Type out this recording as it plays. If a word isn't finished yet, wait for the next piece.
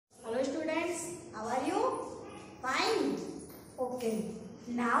Okay,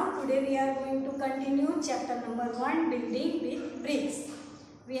 now today we are going to continue chapter number 1, building with bricks.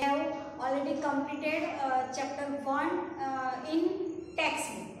 We have already completed chapter 1 in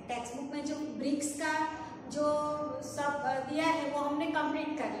textbook. textbook में जो bricks का जो सब दिया है वो हमने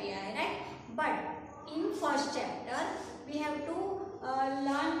complete कर लिया है, right? But in first chapter we have to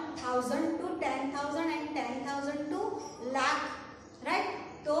learn 1000 to 10,000 and 10,000 to lakh, right?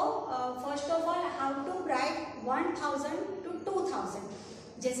 तो first of all how to right 1000 to 2000.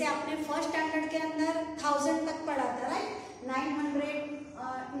 जैसे आपने फर्स्ट स्टैंडर्ड के अंदर 1000 तक पढ़ा था, राइट?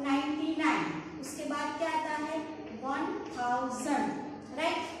 999. उसके बाद क्या आता है 1000,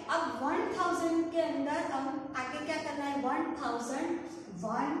 राइट? अब 1000 के अंदर हम आगे क्या करना है 1000,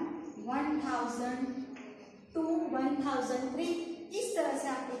 1, 1002, 1003. इस तरह से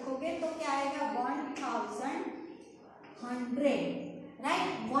आप लिखोगे तो क्या आएगा 1100, राइट?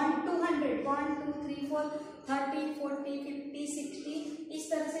 1 to 100, 1 2 3 4 30 40 50 60. इस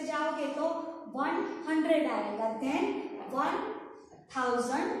तरह से जाओगे तो 100 आएगा, then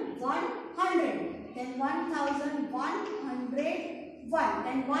 1100, then 1101,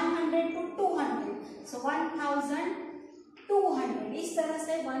 then 100 to 200, so 1200. इस तरह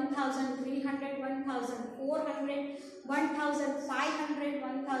से 1300, 1400, 1500, 1600,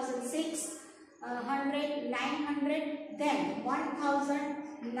 900, then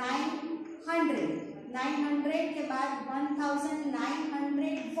 1900. 900 के बाद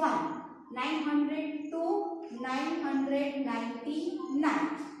 1901, 900 to 999.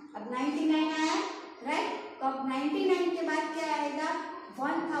 अब 99 आया, राइट? तो अब 99 के बाद क्या आएगा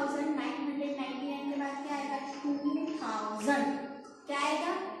 1999 के बाद क्या आएगा 2000. क्या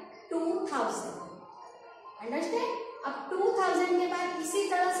आएगा 2000. अंडरस्टैंड? अब 2000 के बाद इसी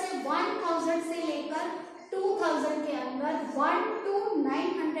तरह से 1000 से लेकर 2000 के अंदर 1 to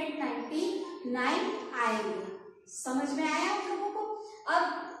 999 आएगी. समझ में आया आप लोगों को? अब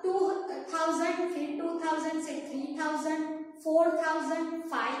 2000, फिर 2000 से 3000, 4000,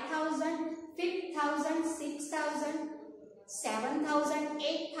 5000, 5000, 6000, 7000,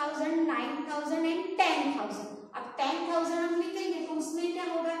 8000, 9000 एंड 10,000. अब 10,000 हम लिखेंगे तो उसमें क्या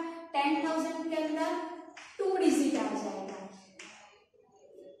होगा 10,000 के अंदर 2 डिजिट आ जाएगा.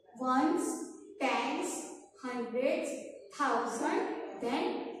 Once, tense, hundreds, thousand, then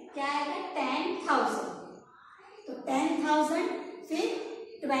क्या आएगा 10,000. तो 10,000, फिर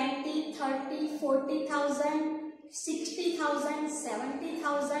 20, 30, 40,000, 60,000,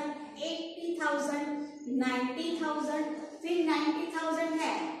 70,000, 80,000, 90,000, फिर 90,000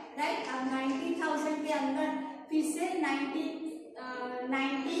 है, राइट? अब 90,000 के अंदर फिर से 90,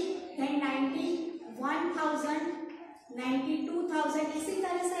 देन 91,000, 92,000. इसी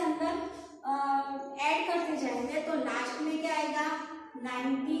तरह से अंदर ऐड करते जाएंगे तो लास्ट में क्या आएगा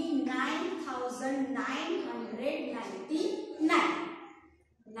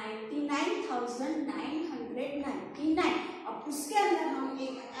 99,999. अब उसके अंदर हम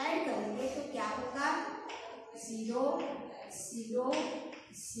एक ऐड करेंगे तो क्या होगा 0 0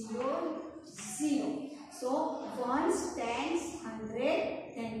 0 0. So once, tense, 100,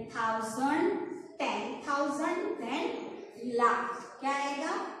 then 1000, 10,000, then lakh. क्या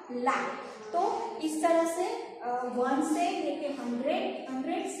आएगा लाख. तो इस तरह से 1 से लेके 100,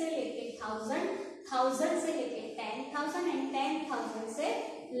 100 से लेके 1000, 1000 से लेके 10,000 एंड 10,000 से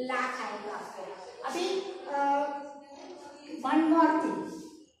लाख आएगा आपको. अभी वन मोर थिंग,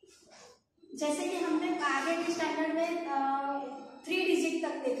 जैसे कि हमने आगे के स्टैंडर्ड में 3 डिजिट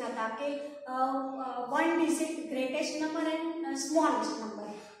तक देखा था कि 1 digit greatest number and smallest number.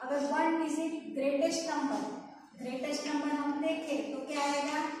 अगर 1 डिजिट ग्रेटेस्ट नंबर हम देखें तो क्या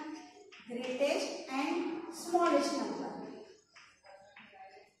आएगा greatest and smallest number,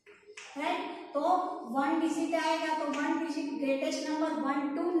 right? तो 1 डिजिट आएगा तो 1 digit greatest number 1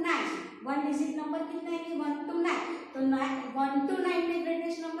 to 9. 1 digit number कितने हैं 1 to 9. तो 1 to 9 में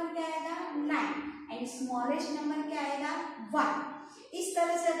ग्रेटेस्ट नंबर क्या आएगा 9 एंड स्मॉलेस्ट नंबर क्या आएगा 1. इस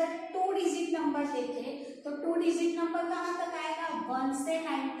तरह से अगर 2 डिजिट नंबर देखें तो 2 डिजिट नंबर कहाँ तक आएगा 1 से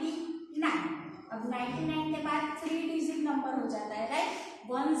 99. अब 99 के बाद 3 डिजिट नंबर हो जाता है, राइट?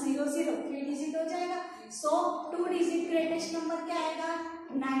 100, 3 डिजिट हो जाएगा. सो 2 डिजिट ग्रेटेस्ट नंबर क्या आएगा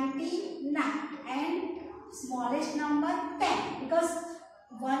 99 एंड स्मॉलेस्ट नंबर 10. बिकॉज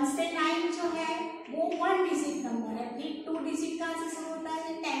 1 से 9 जो है वो 1 डिजिट नंबर है. फिर 2 डिजिट कहाँ से शुरू होता है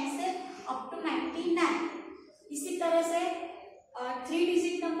 10 से अप टू 99. इसी तरह से 3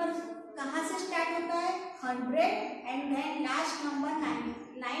 डिजिट नंबर कहाँ से स्टार्ट होता है 100 एंड देन लास्ट नंबर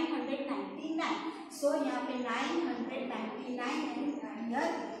 999. सो यहाँ पे 999 एंड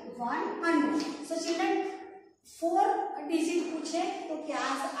 100. सो चिल्ड्रन 4 डिजिट पूछे तो क्या आ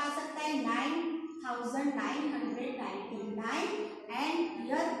सकता है 9,999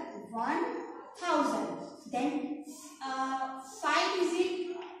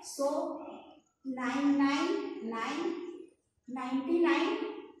 So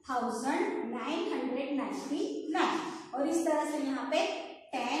 99,999 और इस तरह से यहाँ पे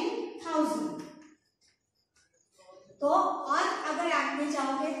 10,000। तो और अगर आगे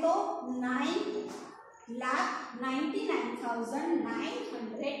जाओगे तो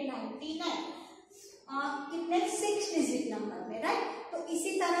 9,99,999 कितने 6 डिजिट नंबर में, राइट। तो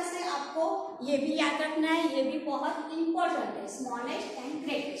इसी तरह से आपको ये भी याद रखना है, ये भी बहुत इंपॉर्टेंट है, smallest and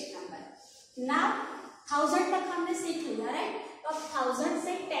greatest number. Now 1000 तक हमने सीख लिया, राइट। तो अब 1000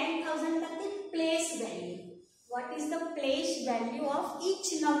 से 10,000 तक की place value, what is the place value of each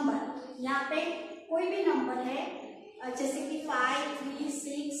number. यहाँ पे कोई भी नंबर है जैसे कि 5, 3,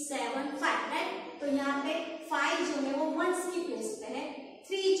 6, 7, 5, राइट। तो यहाँ पे 5 जो है वो 1s की प्लेस पे है,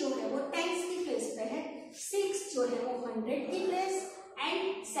 3 जो है वो 10s की प्लेस पे है, 6 जो है वो 100 की प्लेस, एंड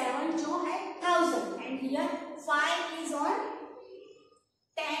 7 जो है 1000, एंड हियर 5 इज ऑन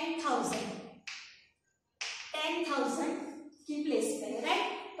 10,000 की प्लेस पे है, राइट।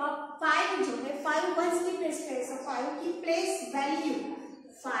 तो 5 जो है 5 1s की प्लेस पे है, सो 5 की place value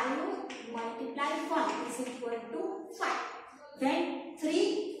 5 multiply 1 is equal to 5. Then 3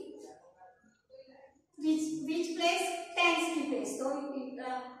 which place 10s की place, so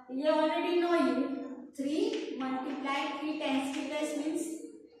you already know you 3 multiply 3 10s की place means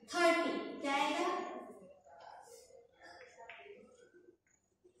 30, क्या आएगा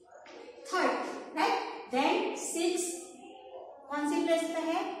 30, right। Then 6 कौन सी प्लेस पे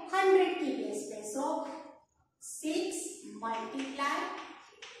है 100 की प्लेस पे, so 6 multiply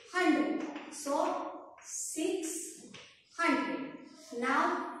 100, so 600। Now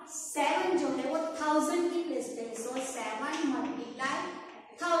 7 जो है वो 1000 की प्लेस पे है, so 7 multiply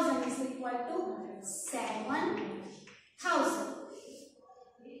 1000 is equal to 7,000।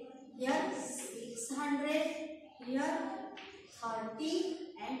 Here 600, here 30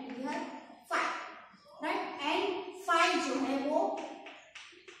 and here 5, right। And 5 जो है वो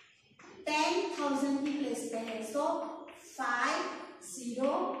 10,000 की प्लेस पे है, so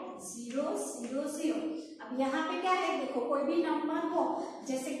 5,0,0,0,0। अब यहाँ पे क्या है देखो, कोई भी नंबर हो,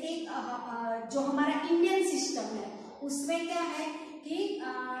 जैसे कि जो हमारा इंडियन सिस्टम है उसमें क्या है कि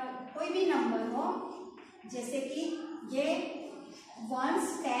कोई भी नंबर हो, जैसे कि ये 1s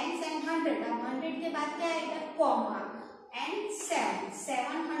 10s and 100, अब 100 के बाद क्या आएगा कॉमा एंड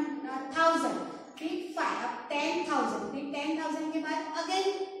 7,000, फिर 5, अब 10,000, फिर 10,000 के बाद again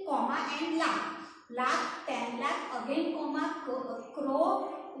comma and lakh 10 lakh again comma crow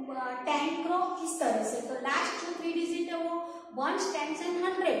 10 crow, इस तरह से। तो लास्ट जो 3 डिजिट है वो 1s 10s and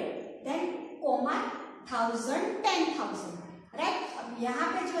 100, then comma 1000 10,000, right. अब यहाँ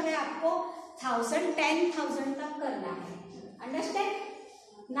पे जो है आपको 1000 10,000 तक करना है, understand.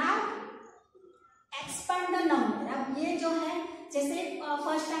 Now expand the number. अब ये जो है जैसे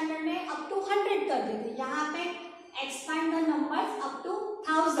फर्स्ट स्टैंडर्ड में अप टू 100 कर देते, यहाँ पे expand the number up to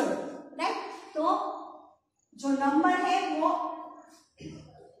 1000, right. तो जो नंबर है वो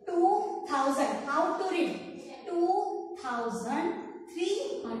 2000, हाउ टू रीड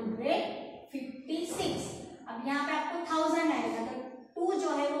 2356। अब यहाँ पे आपको 1000 आएगा, तो 2 जो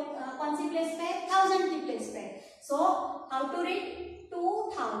है वो कौन सी प्लेस पे है 1000 की प्लेस पे, so how to read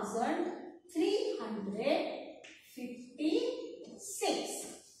 2356।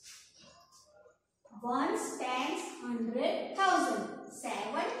 1s 10s 100,000,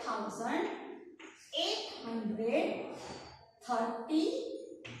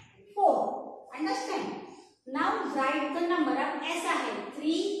 7,834, understand. Now right the number. अब ऐसा है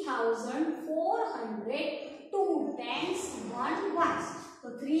 3,402 10s 1 1s, तो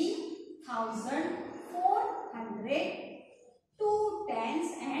 3,402 10s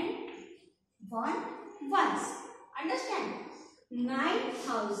and 1 1s, understand.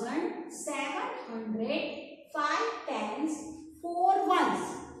 9,705 10s 4 1s,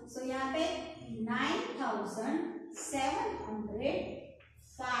 सो यहाँ पे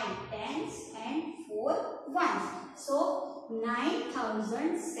 9,705 10s and 4 1s, so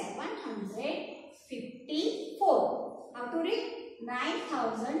 9,754. How to read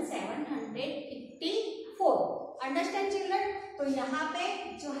 9,754, understand children. तो यहाँ पे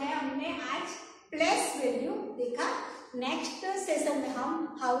जो है हमने आज प्लेस वैल्यू देखा। नेक्स्ट सेशन में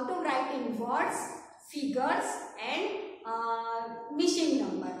हम how to right in words, figures and missing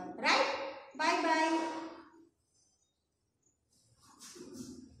number, right. Bye bye.